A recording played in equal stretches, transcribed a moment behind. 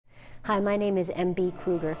Hi, my name is M.B.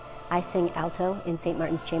 Krueger. I sing alto in St.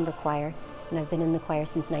 Martin's Chamber Choir, and I've been in the choir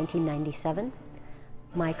since 1997.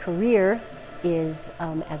 My career is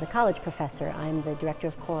as a college professor. I'm the Director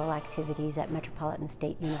of Choral Activities at Metropolitan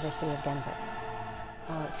State University of Denver.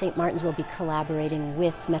 St. Martin's will be collaborating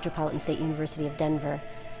with Metropolitan State University of Denver,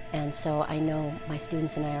 and so I know my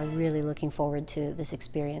students and I are really looking forward to this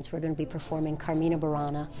experience. We're going to be performing Carmina,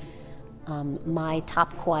 Burana. My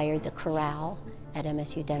top choir, the chorale at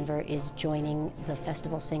MSU Denver, is joining the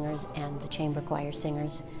festival singers and the chamber choir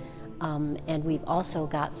singers. And we've also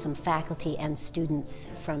got some faculty and students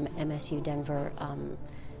from MSU Denver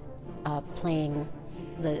playing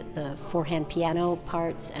the four-hand piano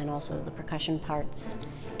parts and also the percussion parts.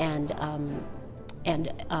 And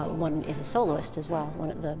one is a soloist as well,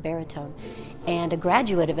 one of the baritone. And a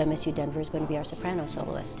graduate of MSU Denver is going to be our soprano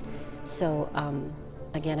soloist. So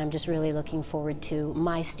again, I'm just really looking forward to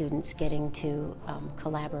my students getting to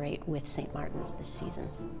collaborate with St. Martin's this season.